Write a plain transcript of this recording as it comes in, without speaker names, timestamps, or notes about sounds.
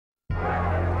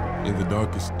In the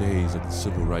darkest days of the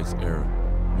civil rights era,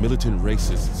 militant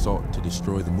racists sought to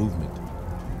destroy the movement.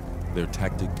 Their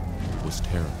tactic was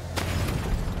terror.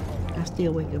 I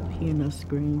still wake up hearing us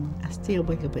scream. I still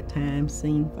wake up at times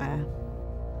seeing fire.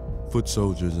 Foot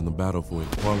soldiers in the battle for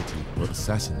equality were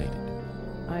assassinated.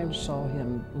 I saw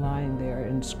him lying there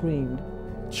and screamed.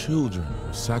 Children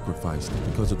were sacrificed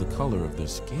because of the color of their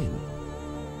skin.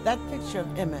 That picture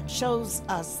of Emmett shows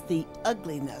us the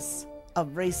ugliness of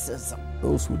racism.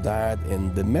 Those who died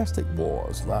in domestic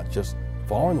wars, not just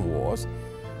foreign wars,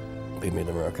 they made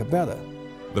America better.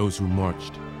 Those who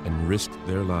marched and risked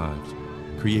their lives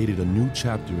created a new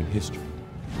chapter in history.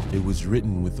 It was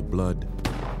written with the blood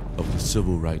of the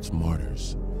civil rights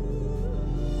martyrs.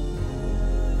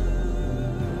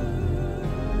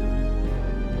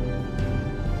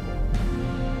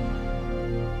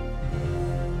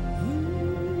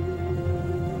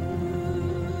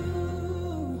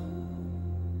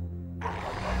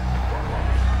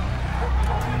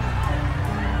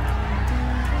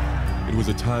 It was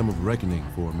a time of reckoning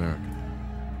for America.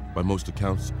 By most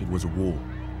accounts, it was a war.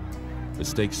 The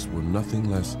stakes were nothing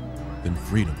less than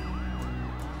freedom.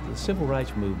 The civil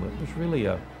rights movement was really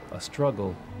a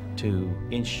struggle to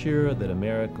ensure that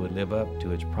America would live up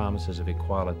to its promises of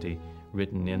equality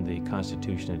written in the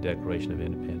Constitution and Declaration of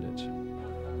Independence.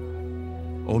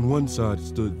 On one side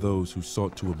stood those who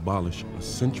sought to abolish a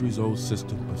centuries-old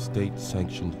system of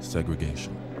state-sanctioned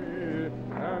segregation.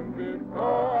 And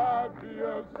before I be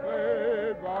a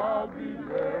slave, I'll be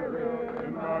buried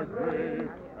in my grave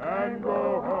and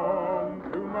go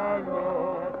home to my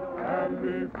Lord and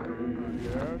be free.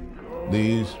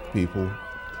 These people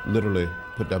literally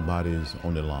put their bodies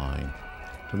on the line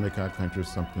to make our country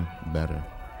something better.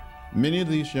 Many of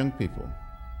these young people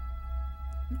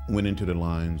went into the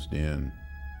lines then.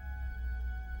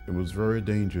 It was very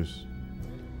dangerous.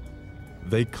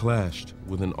 They clashed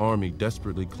with an army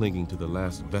desperately clinging to the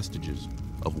last vestiges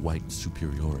of white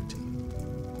superiority.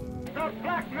 The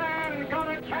black man got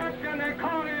a champion. They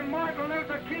called him Martin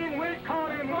Luther King. We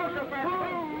called him Roosevelt.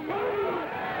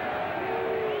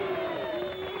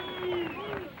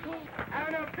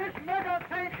 And if this nigger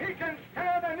thinks he can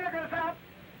scare the niggers out,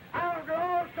 I'll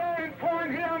also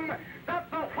inform him that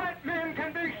the white men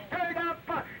can be stirred up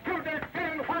to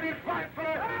defend what is rightfully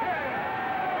theirs.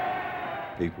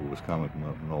 People was coming from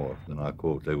up north, and I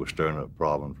quote, they were stirring up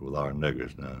problems with our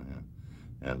niggers down here,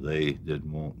 and they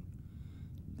didn't want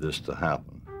this to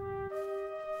happen.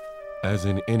 As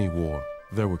in any war,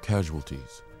 there were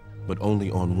casualties, but only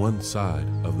on one side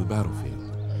of the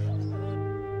battlefield.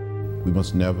 We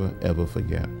must never, ever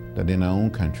forget that in our own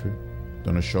country,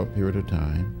 during a short period of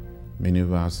time, many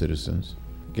of our citizens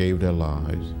gave their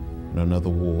lives in another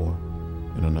war,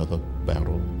 in another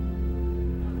battle.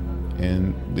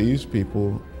 And these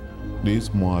people,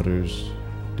 these martyrs,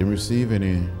 didn't receive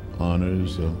any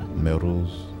honors or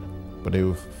medals, but they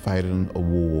were fighting a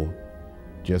war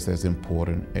just as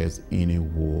important as any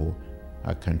war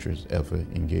our country's ever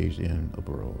engaged in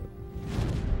abroad.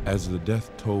 As the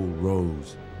death toll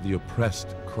rose, the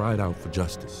oppressed cried out for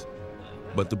justice.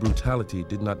 But the brutality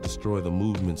did not destroy the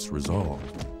movement's resolve.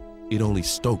 It only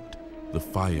stoked the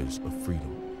fires of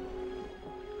freedom.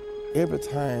 Every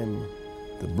time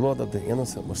the blood of the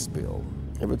innocent was spilled,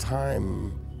 every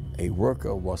time a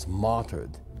worker was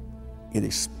martyred, it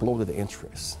exploded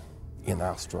interest in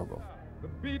our struggle. The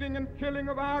beating and killing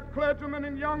of our clergymen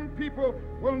and young people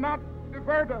will not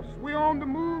divert us. We're on the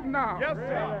move now. Yes,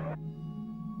 sir.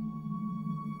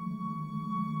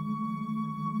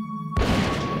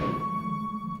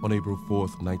 On April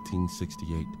 4th,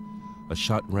 1968, a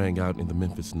shot rang out in the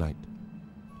Memphis night.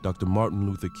 Dr. Martin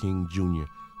Luther King Jr.,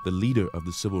 the leader of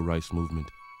the civil rights movement,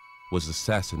 was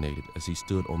assassinated as he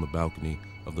stood on the balcony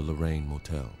of the Lorraine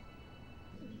Motel.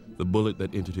 The bullet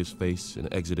that entered his face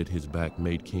and exited his back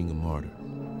made King a martyr.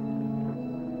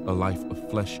 A life of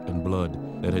flesh and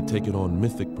blood that had taken on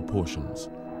mythic proportions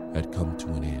had come to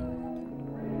an end.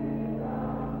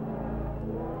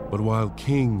 But while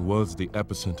King was the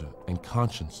epicenter and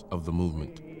conscience of the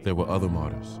movement, there were other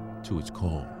martyrs to its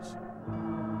cause.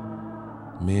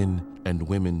 Men and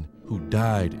women who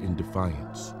died in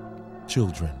defiance,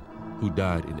 children who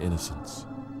died in innocence.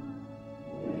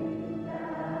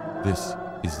 This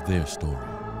is their story.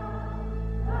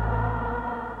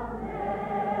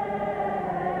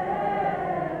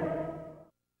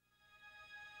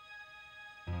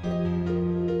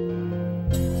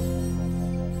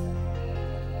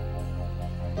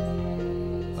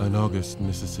 An August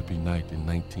Mississippi night in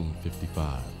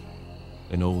 1955.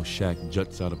 An old shack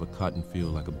juts out of a cotton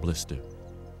field like a blister,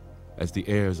 as the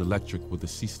air is electric with the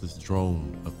ceaseless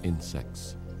drone of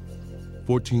insects.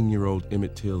 14-year-old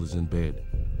Emmett Till is in bed,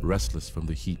 restless from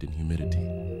the heat and humidity.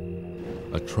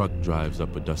 A truck drives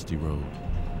up a dusty road.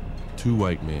 Two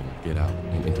white men get out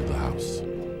and enter the house.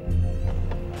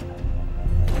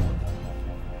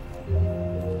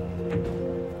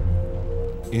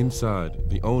 Inside,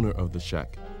 the owner of the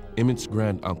shack, Emmett's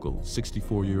granduncle,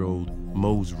 64-year-old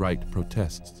Mose Wright,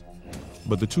 protests.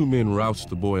 But the two men roust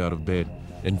the boy out of bed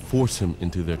and force him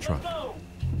into their truck.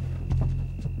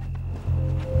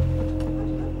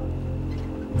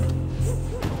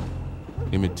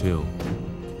 Emmett Till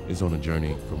is on a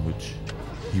journey from which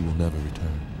he will never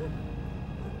return.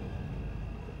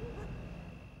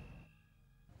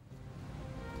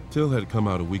 Till had come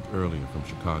out a week earlier from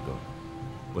Chicago,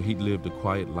 but he'd lived a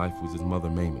quiet life with his mother,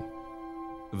 Mamie.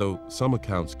 Though some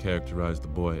accounts characterize the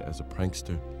boy as a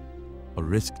prankster, a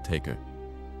risk-taker,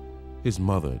 his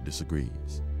mother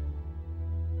disagrees.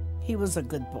 He was a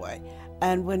good boy,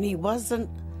 and when he wasn't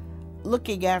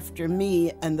looking after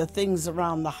me and the things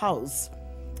around the house,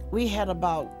 we had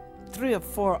about 3 or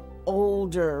 4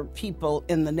 older people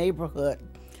in the neighborhood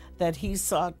that he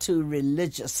saw to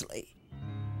religiously.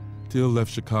 Till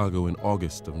left Chicago in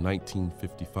August of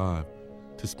 1955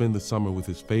 to spend the summer with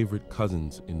his favorite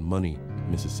cousins in Money,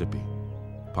 Mississippi.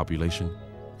 Population,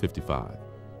 55.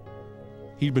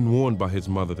 He'd been warned by his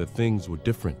mother that things were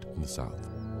different in the South.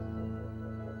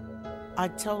 I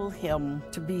told him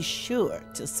to be sure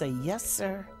to say yes,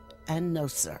 sir, and no,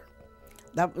 sir.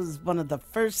 That was one of the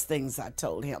first things I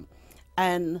told him.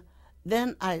 And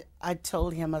then I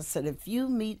told him, I said, if you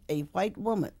meet a white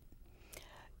woman,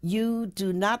 you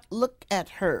do not look at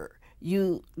her.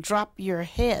 You drop your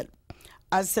head.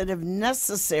 I said, if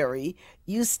necessary,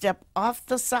 you step off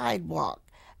the sidewalk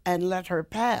and let her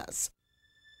pass.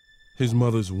 His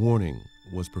mother's warning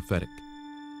was prophetic,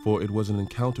 for it was an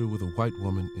encounter with a white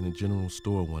woman in a general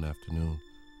store one afternoon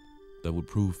that would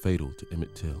prove fatal to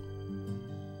Emmett Till.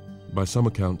 By some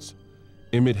accounts,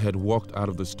 Emmett had walked out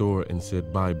of the store and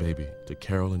said bye, baby, to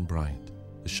Carolyn Bryant,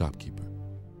 the shopkeeper.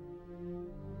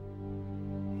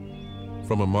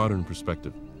 From a modern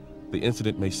perspective, the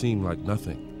incident may seem like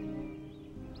nothing.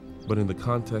 But in the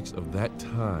context of that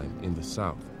time in the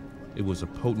South, it was a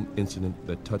potent incident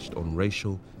that touched on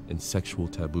racial and sexual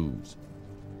taboos.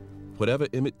 Whatever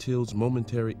Emmett Till's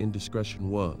momentary indiscretion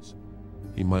was,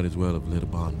 he might as well have lit a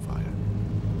bonfire.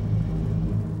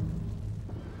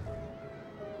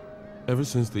 Ever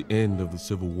since the end of the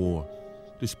Civil War,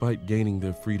 despite gaining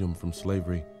their freedom from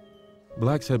slavery,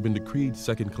 blacks had been decreed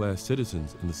second-class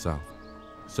citizens in the South.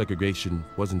 Segregation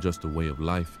wasn't just a way of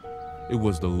life, it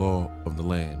was the law of the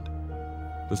land.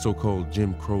 The so-called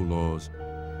Jim Crow laws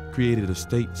created a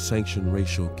state-sanctioned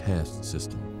racial caste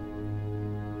system.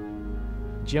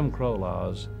 Jim Crow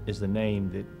laws is the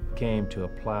name that came to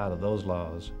apply to those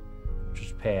laws, which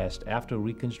was passed after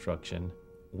Reconstruction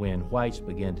when whites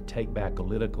began to take back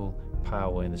political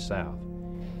power in the South.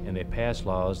 And they passed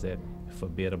laws that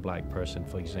forbid a black person,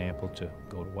 for example, to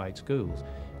go to white schools,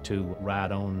 to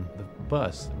ride on the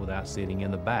bus without sitting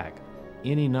in the back.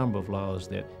 Any number of laws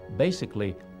that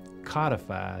basically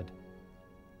codified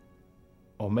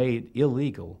or made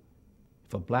illegal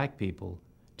for black people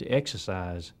to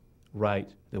exercise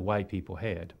rights that white people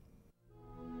had.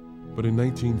 But in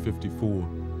 1954,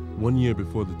 1 year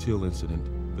before the Till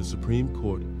incident, the Supreme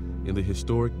Court, in the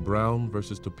historic Brown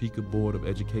versus Topeka Board of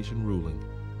Education ruling,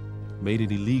 made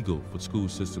it illegal for school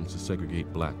systems to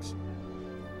segregate blacks.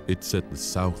 It set the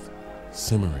South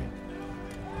simmering.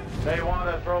 They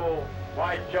want to throw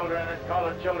white children and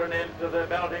colored children into the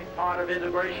melting pot of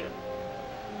integration,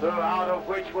 out of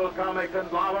which will come a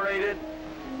conglomerated,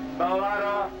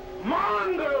 mulatto,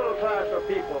 mongrel class of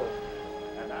people.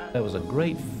 There was a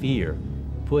great fear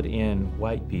put in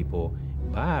white people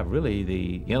by really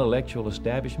the intellectual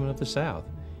establishment of the South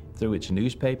through its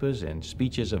newspapers and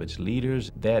speeches of its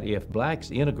leaders that if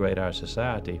blacks integrate our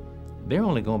society, they're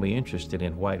only going to be interested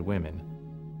in white women.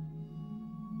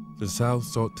 The South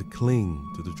sought to cling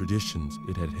to the traditions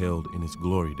it had held in its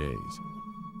glory days.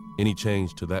 Any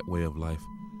change to that way of life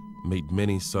made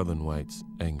many Southern whites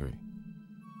angry.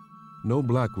 No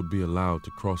black would be allowed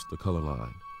to cross the color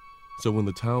line. So when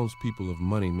the townspeople of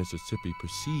Money, Mississippi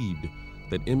perceived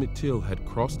that Emmett Till had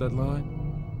crossed that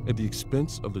line at the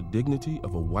expense of the dignity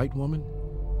of a white woman,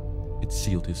 it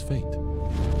sealed his fate.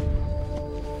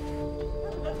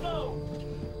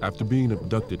 After being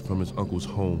abducted from his uncle's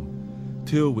home,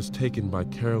 Till was taken by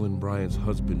Carolyn Bryant's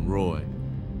husband, Roy,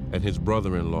 and his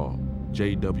brother-in-law,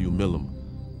 J.W. Millam,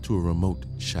 to a remote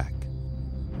shack.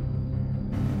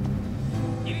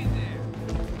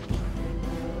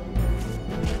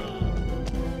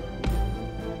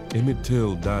 Emmett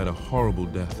Till died a horrible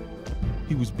death.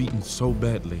 He was beaten so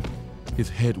badly, his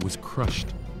head was crushed.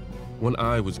 One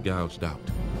eye was gouged out.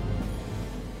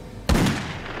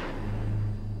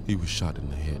 He was shot in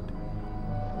the head.